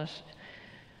 Apollos,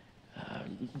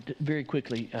 very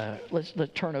quickly, let's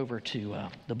turn over to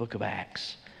the book of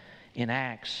Acts. In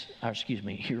Acts, here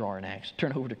you are in Acts.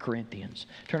 Turn over to Corinthians.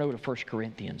 Turn over to 1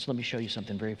 Corinthians. Let me show you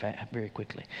something very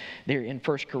quickly. There in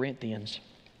 1 Corinthians,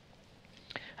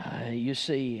 you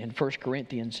see in 1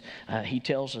 Corinthians, he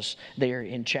tells us there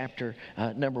in chapter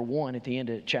number 1, at the end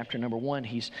of chapter number 1,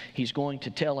 he's going to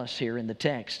tell us here in the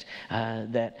text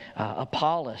that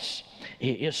Apollos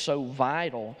is so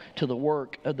vital to the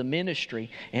work of the ministry.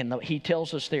 And he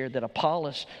tells us there that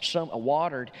Apollos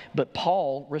watered, but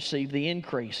Paul received the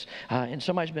increase. And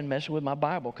somebody's been messing with my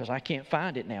Bible because I can't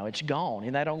find it now. It's gone.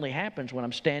 And that only happens when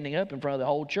I'm standing up in front of the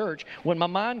whole church. When my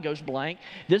mind goes blank,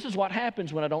 this is what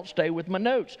happens when I don't stay with my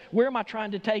notes. Where am I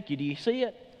trying to take you? Do you see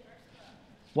it?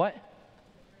 What?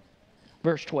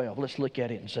 Verse 12. Let's look at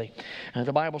it and see.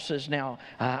 The Bible says, now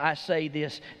I say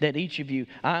this, that each of you,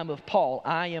 I am of Paul,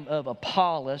 I am of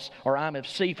Apollos, or I'm of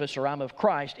Cephas, or I'm of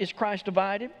Christ. Is Christ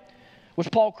divided? Was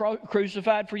Paul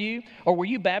crucified for you? Or were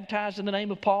you baptized in the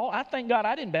name of Paul? I thank God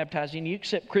I didn't baptize any of you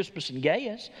except Crispus and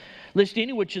Gaius. Lest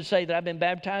anyone should say that I've been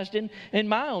baptized in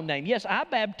my own name. Yes, I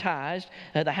baptized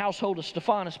the household of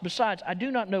Stephanas. Besides, I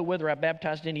do not know whether I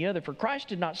baptized any other, for Christ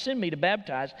did not send me to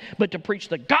baptize, but to preach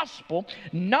the gospel,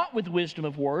 not with wisdom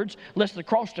of words, lest the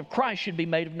cross of Christ should be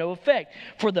made of no effect.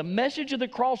 For the message of the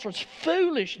cross was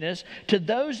foolishness to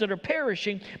those that are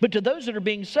perishing, but to those that are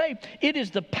being saved, it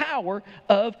is the power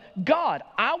of God.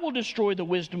 I will destroy the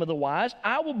wisdom of the wise.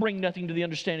 I will bring nothing to the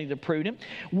understanding of the prudent.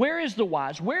 Where is the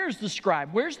wise? Where is the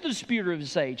scribe? Where's the spirit of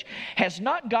his age? Has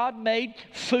not God made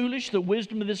foolish the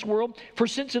wisdom of this world? For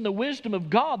since in the wisdom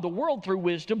of God, the world through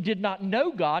wisdom did not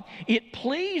know God, it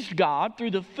pleased God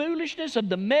through the foolishness of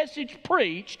the message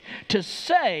preached to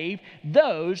save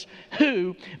those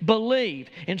who believe.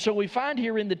 And so we find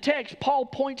here in the text, Paul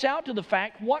points out to the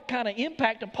fact what kind of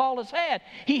impact Apollos had.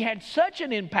 He had such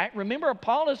an impact. Remember,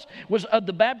 Apollos was of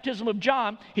the baptism of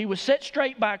John. He was set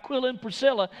straight by Aquila and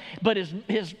Priscilla, but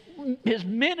his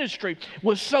ministry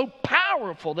was so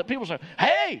powerful that people say,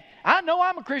 hey, I know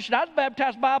I'm a Christian. I was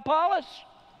baptized by Apollos.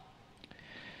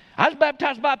 I was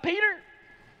baptized by Peter.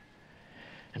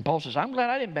 And Paul says, I'm glad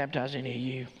I didn't baptize any of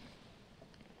you.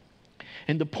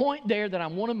 And the point there that I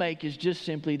want to make is just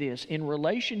simply this. In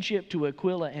relationship to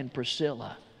Aquila and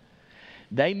Priscilla,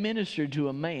 they ministered to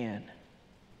a man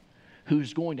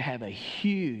who's going to have a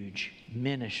huge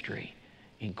ministry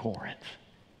in Corinth.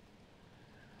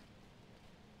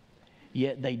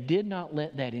 Yet they did not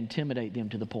let that intimidate them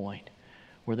to the point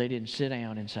where they didn't sit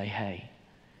down and say, hey,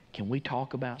 can we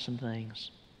talk about some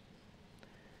things?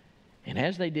 And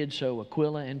as they did so,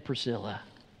 Aquila and Priscilla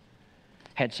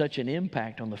had such an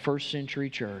impact on the first century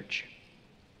church,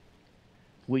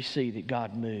 we see that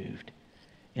God moved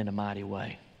in a mighty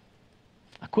way.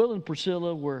 Aquila and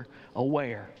Priscilla were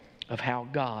aware of how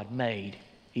God made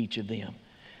each of them.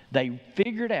 They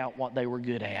figured out what they were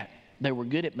good at. They were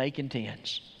good at making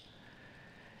tents.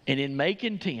 And in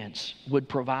making tents would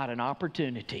provide an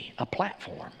opportunity, a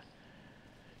platform,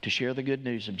 to share the good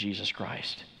news of Jesus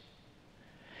Christ.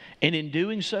 And in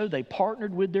doing so, they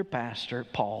partnered with their pastor,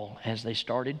 Paul, as they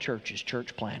started churches,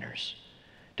 church planners,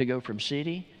 to go from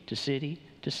city to city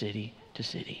to city to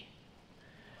city,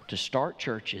 to start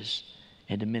churches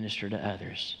and to minister to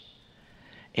others.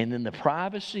 And in the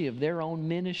privacy of their own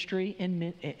ministry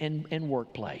and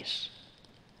workplace,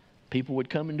 people would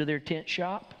come into their tent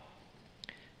shop.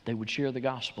 They would share the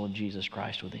gospel of Jesus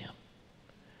Christ with them.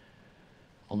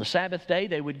 On the Sabbath day,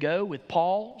 they would go with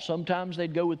Paul. Sometimes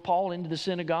they'd go with Paul into the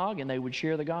synagogue and they would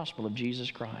share the gospel of Jesus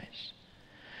Christ.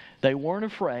 They weren't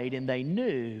afraid, and they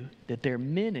knew that their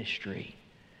ministry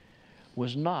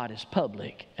was not as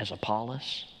public as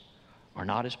Apollos or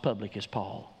not as public as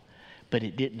Paul. But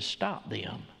it didn't stop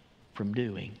them from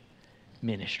doing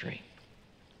ministry.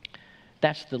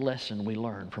 That's the lesson we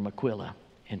learn from Aquila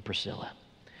and Priscilla.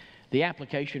 The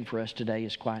application for us today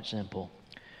is quite simple.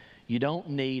 You don't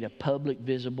need a public,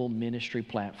 visible ministry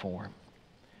platform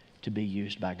to be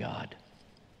used by God.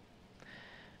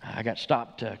 I got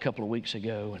stopped a couple of weeks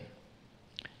ago, and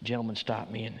a gentleman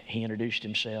stopped me, and he introduced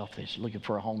himself. He's looking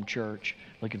for a home church,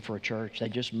 looking for a church. They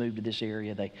just moved to this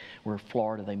area. They were in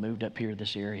Florida. They moved up here to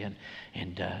this area,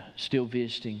 and still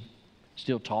visiting,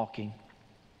 still talking.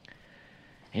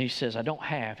 And he says, I don't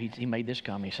have, he made this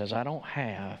comment. He says, I don't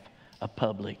have a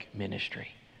public ministry.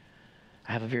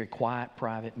 I have a very quiet,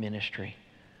 private ministry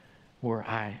where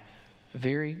I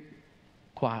very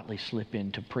quietly slip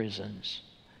into prisons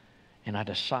and I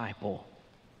disciple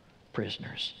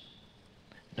prisoners.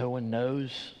 No one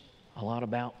knows a lot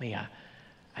about me.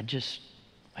 I just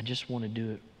want to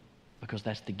do it because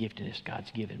that's the giftedness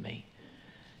God's given me.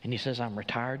 And he says, I'm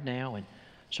retired now, and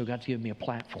so God's given me a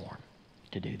platform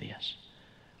to do this.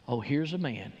 Oh, here's a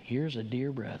man, here's a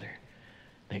dear brother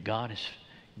that God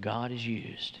has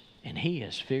used, and he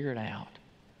has figured out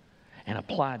and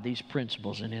applied these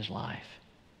principles in his life.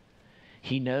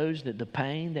 He knows that the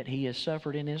pain that he has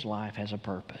suffered in his life has a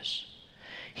purpose.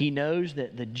 He knows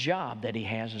that the job that he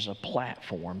has is a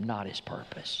platform, not his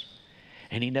purpose.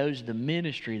 And he knows the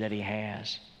ministry that he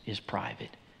has is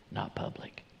private, not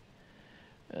public.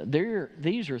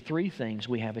 These are three things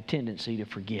we have a tendency to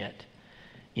forget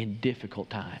in difficult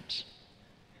times.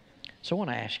 So I want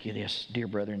to ask you this, dear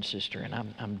brother and sister, and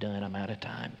I'm done, I'm out of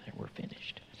time, and we're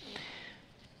finished.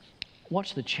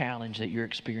 What's the challenge that you're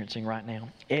experiencing right now?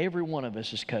 Every one of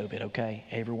us is COVID, okay?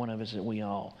 Every one of us, we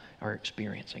all are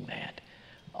experiencing that.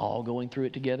 All going through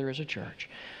it together as a church.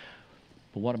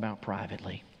 But what about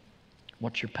privately?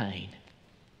 What's your pain?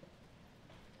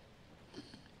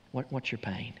 What's your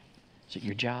pain? Is it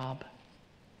your job?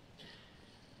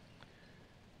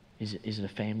 Is it a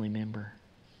family member?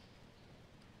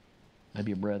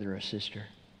 Maybe a brother or a sister?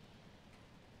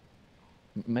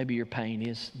 Maybe your pain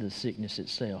is the sickness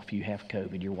itself. You have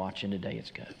COVID. You're watching today,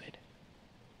 it's COVID.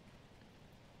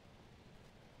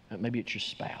 Maybe it's your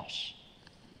spouse.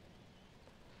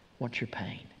 What's your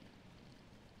pain?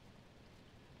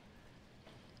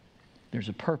 There's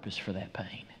a purpose for that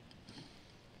pain.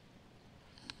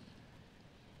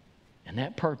 And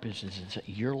that purpose is that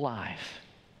your life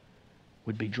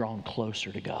would be drawn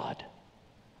closer to God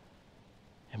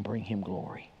and bring Him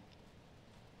glory.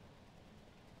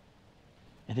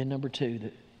 And then number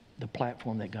two, the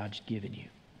platform that God's given you.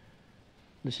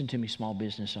 Listen to me, small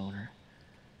business owner.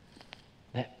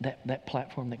 That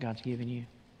platform that God's given you,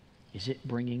 is it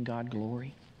bringing God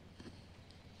glory?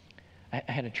 I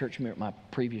had a church member at my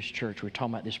previous church. We were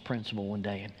talking about this principle one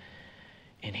day,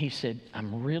 and he said,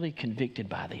 I'm really convicted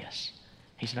by this.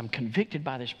 He said, I'm convicted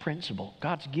by this principle.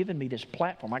 God's given me this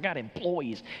platform. I got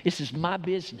employees. This is my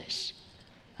business.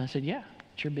 I said, yeah,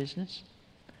 it's your business.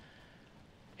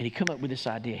 And he come up with this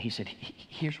idea. He said,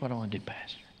 here's what I want to do,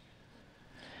 Pastor.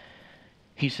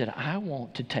 He said, I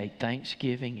want to take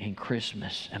Thanksgiving and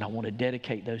Christmas, and I want to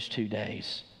dedicate those 2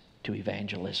 days to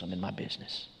evangelism in my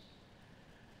business.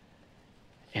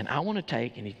 And I want to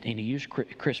take, and he used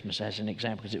Christmas as an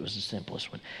example because it was the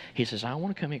simplest one. He says, I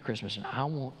want to come at Christmas and I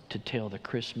want to tell the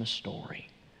Christmas story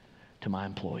to my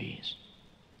employees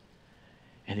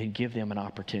and then give them an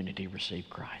opportunity to receive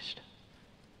Christ.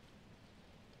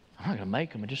 I'm not going to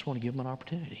make them, I just want to give them an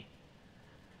opportunity.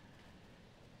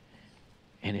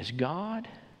 And as God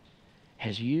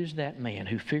has used that man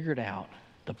who figured out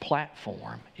the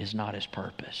platform is not his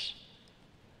purpose,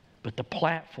 but the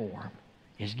platform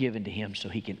is given to him so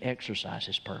he can exercise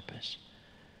his purpose.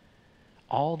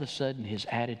 All of a sudden, his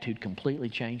attitude completely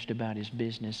changed about his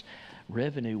business.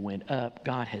 Revenue went up.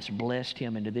 God has blessed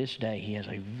him, and to this day, he has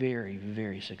a very,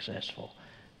 very successful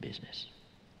business.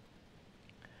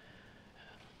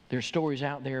 There's stories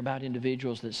out there about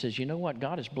individuals that says, you know what,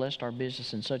 God has blessed our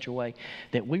business in such a way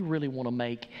that we really want to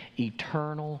make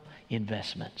eternal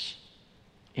investments.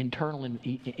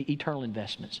 Eternal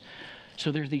investments.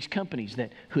 So there's these companies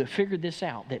who have figured this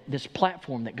out, that this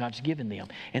platform that God's given them,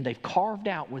 and they've carved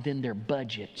out within their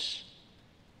budgets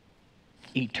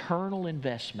eternal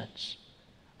investments.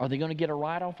 Are they going to get a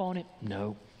write-off on it?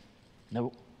 No.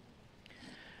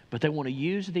 But they want to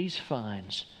use these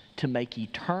funds to make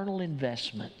eternal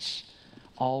investments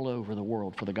all over the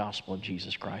world for the gospel of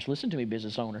Jesus Christ. Listen to me,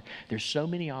 business owner. There's so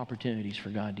many opportunities for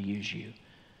God to use you.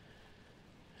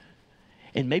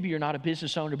 And maybe you're not a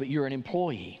business owner, but you're an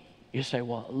employee. You say,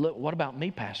 well, look, what about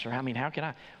me, Pastor? I mean, how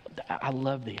can I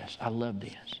love this. I love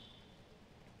this.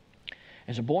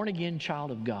 As a born-again child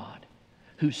of God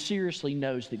who seriously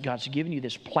knows that God's given you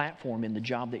this platform in the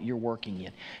job that you're working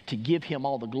in to give Him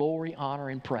all the glory, honor,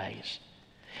 and praise.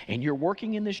 And you're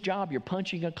working in this job, you're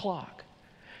punching a clock,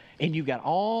 and you've got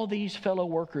all these fellow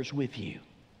workers with you.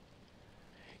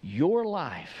 Your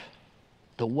life,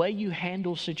 the way you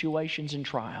handle situations and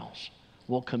trials,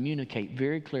 will communicate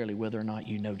very clearly whether or not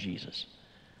you know Jesus.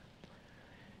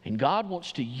 And God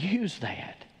wants to use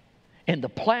that and the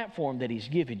platform that He's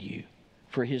given you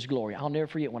for His glory. I'll never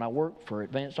forget when I worked for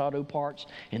Advanced Auto Parts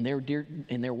in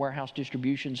their warehouse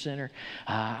distribution center.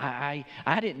 I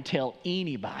didn't tell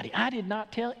anybody. I did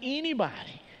not tell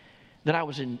anybody that I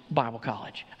was in Bible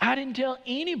college. I didn't tell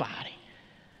anybody.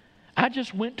 I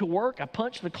just went to work. I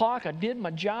punched the clock. I did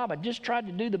my job. I just tried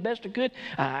to do the best I could.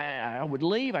 I would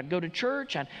leave. I'd go to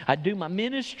church. I'd do my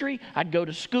ministry. I'd go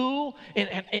to school.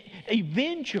 And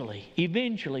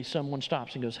eventually someone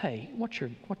stops and goes, hey, what's your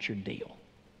deal?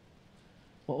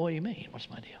 Well, what do you mean? What's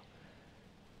my deal?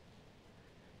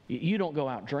 You don't go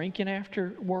out drinking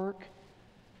after work.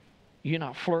 You're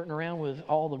not flirting around with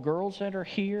all the girls that are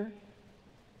here?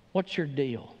 What's your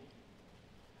deal?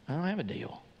 I don't have a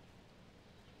deal.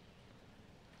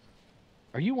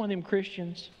 Are you one of them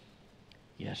Christians?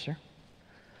 Yes, sir.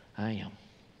 I am.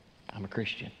 I'm a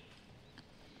Christian.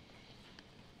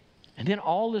 And then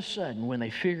all of a sudden, when they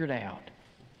figured out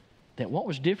that what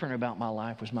was different about my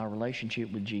life was my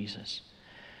relationship with Jesus,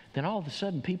 then all of a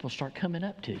sudden people start coming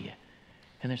up to you.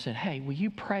 And they said, hey, will you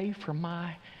pray for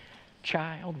my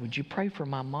child? Would you pray for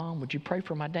my mom? Would you pray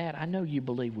for my dad? I know you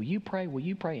believe. Will you pray? Will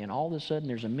you pray? And all of a sudden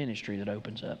there's a ministry that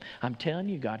opens up. I'm telling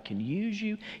you, God can use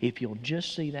you if you'll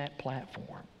just see that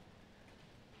platform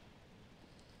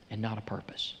and not a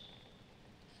purpose.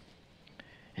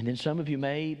 And then some of you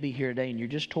may be here today and you're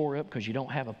just tore up because you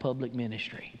don't have a public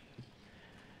ministry.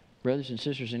 Brothers and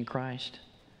sisters in Christ,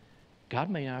 God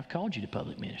may not have called you to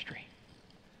public ministry.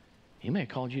 He may have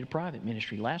called you to private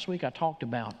ministry. Last week I talked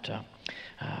about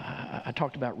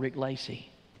Rick Lacey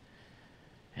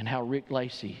and how Rick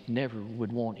Lacey never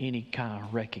would want any kind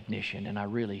of recognition, and I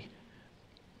really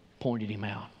pointed him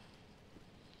out.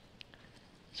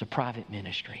 It's a private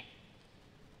ministry.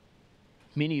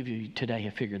 Many of you today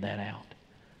have figured that out.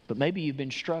 But maybe you've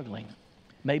been struggling.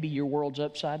 Maybe your world's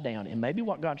upside down. And maybe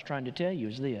what God's trying to tell you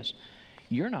is this: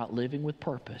 you're not living with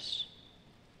purpose.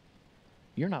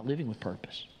 You're not living with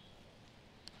purpose.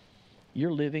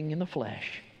 You're living in the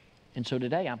flesh. And so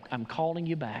today I'm calling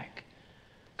you back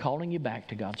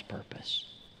to God's purpose.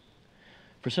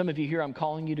 For some of you here, I'm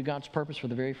calling you to God's purpose for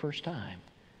the very first time.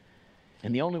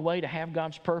 And the only way to have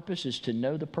God's purpose is to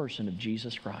know the person of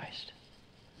Jesus Christ.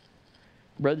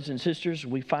 Brothers and sisters,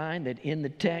 we find that in the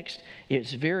text,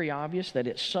 it's very obvious that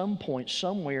at some point,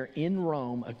 somewhere in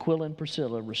Rome, Aquila and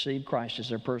Priscilla received Christ as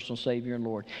their personal Savior and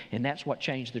Lord. And that's what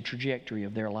changed the trajectory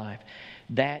of their life.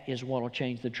 That is what will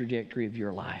change the trajectory of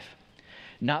your life.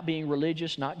 Not being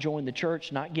religious, not joining the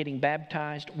church, not getting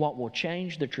baptized. What will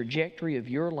change the trajectory of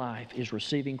your life is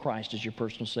receiving Christ as your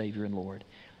personal Savior and Lord.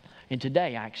 And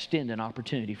today, I extend an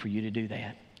opportunity for you to do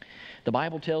that. The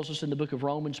Bible tells us in the book of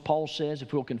Romans, Paul says,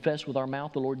 if we'll confess with our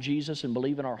mouth the Lord Jesus and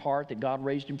believe in our heart that God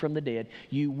raised Him from the dead,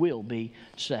 you will be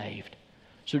saved.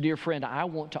 So, dear friend, I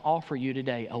want to offer you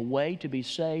today a way to be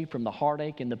saved from the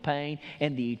heartache and the pain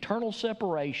and the eternal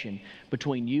separation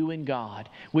between you and God,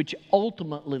 which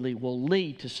ultimately will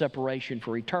lead to separation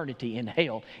for eternity in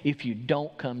hell if you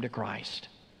don't come to Christ.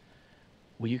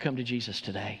 Will you come to Jesus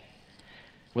today?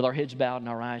 With our heads bowed and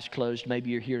our eyes closed, maybe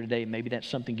you're here today and maybe that's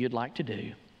something you'd like to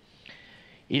do.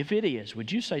 If it is,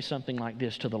 would you say something like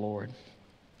this to the Lord?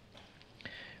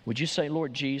 Would you say,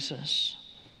 Lord Jesus,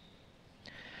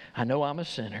 I know I'm a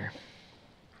sinner.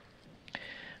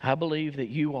 I believe that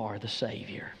you are the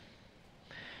Savior.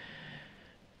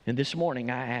 And this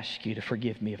morning I ask you to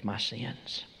forgive me of my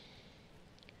sins.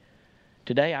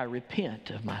 Today I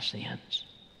repent of my sins.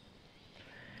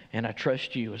 And I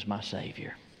trust you as my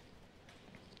Savior.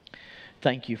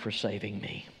 Thank you for saving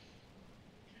me.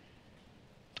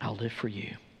 I'll live for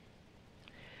you.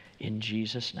 In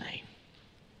Jesus' name,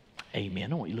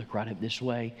 amen. I want you to look right up this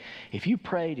way. If you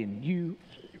prayed and you,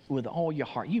 with all your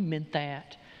heart, you meant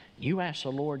that, you asked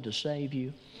the Lord to save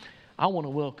you, I want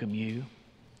to welcome you.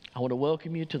 I want to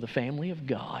welcome you to the family of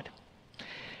God.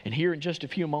 And here in just a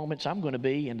few moments, I'm going to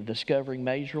be in the Discovering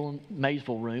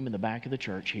Maysville room in the back of the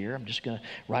church here. I'm just going to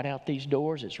write out these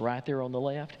doors. It's right there on the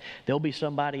left. There'll be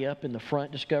somebody up in the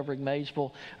front Discovering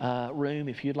Maysville room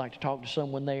if you'd like to talk to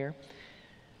someone there.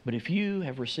 But if you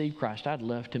have received Christ, I'd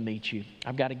love to meet you.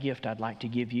 I've got a gift I'd like to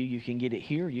give you. You can get it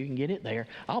here. You can get it there.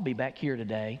 I'll be back here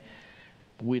today.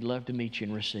 We'd love to meet you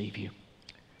and receive you.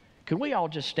 Could we all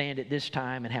just stand at this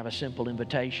time and have a simple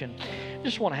invitation?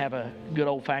 Just want to have a good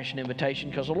old-fashioned invitation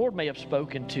because the Lord may have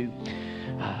spoken to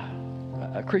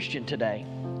a Christian today.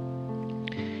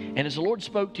 And as the Lord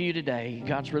spoke to you today,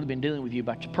 God's really been dealing with you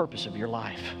about the purpose of your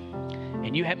life.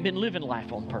 And you haven't been living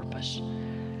life on purpose.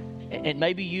 And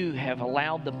maybe you have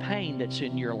allowed the pain that's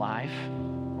in your life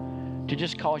to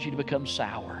just cause you to become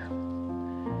sour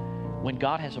when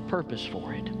God has a purpose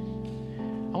for it.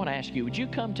 I want to ask you, would you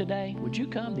come today? Would you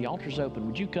come? The altar's open.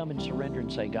 Would you come and surrender and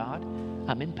say, God,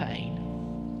 I'm in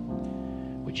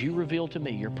pain. Would you reveal to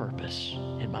me your purpose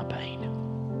in my pain?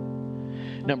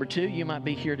 Number two, you might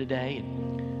be here today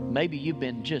and maybe you've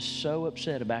been just so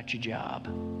upset about your job.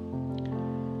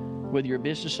 Whether you're a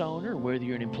business owner or whether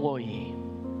you're an employee.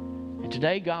 And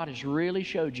today God has really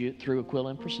showed you through Aquila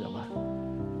and Priscilla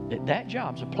that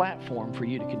job's a platform for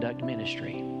you to conduct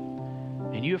ministry.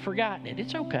 And you have forgotten it.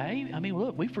 It's okay. I mean,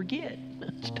 look, we forget.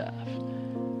 It's tough.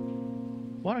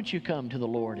 Why don't you come to the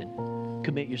Lord and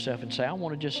commit yourself and say, I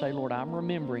want to just say, Lord, I'm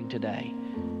remembering today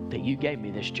that you gave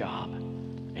me this job.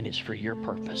 and it's for your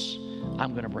purpose.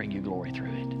 I'm going to bring you glory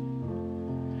through it.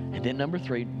 And then number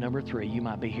three, you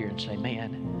might be here and say,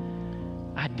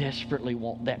 man, I desperately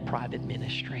want that private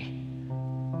ministry.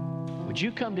 Would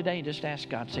you come today and just ask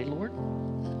God, say, Lord,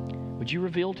 would you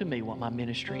reveal to me what my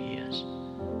ministry is?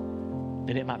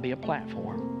 That it might be a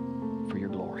platform for your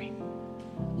glory.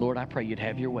 Lord, I pray you'd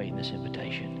have your way in this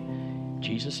invitation. In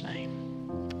Jesus'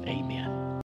 name, amen.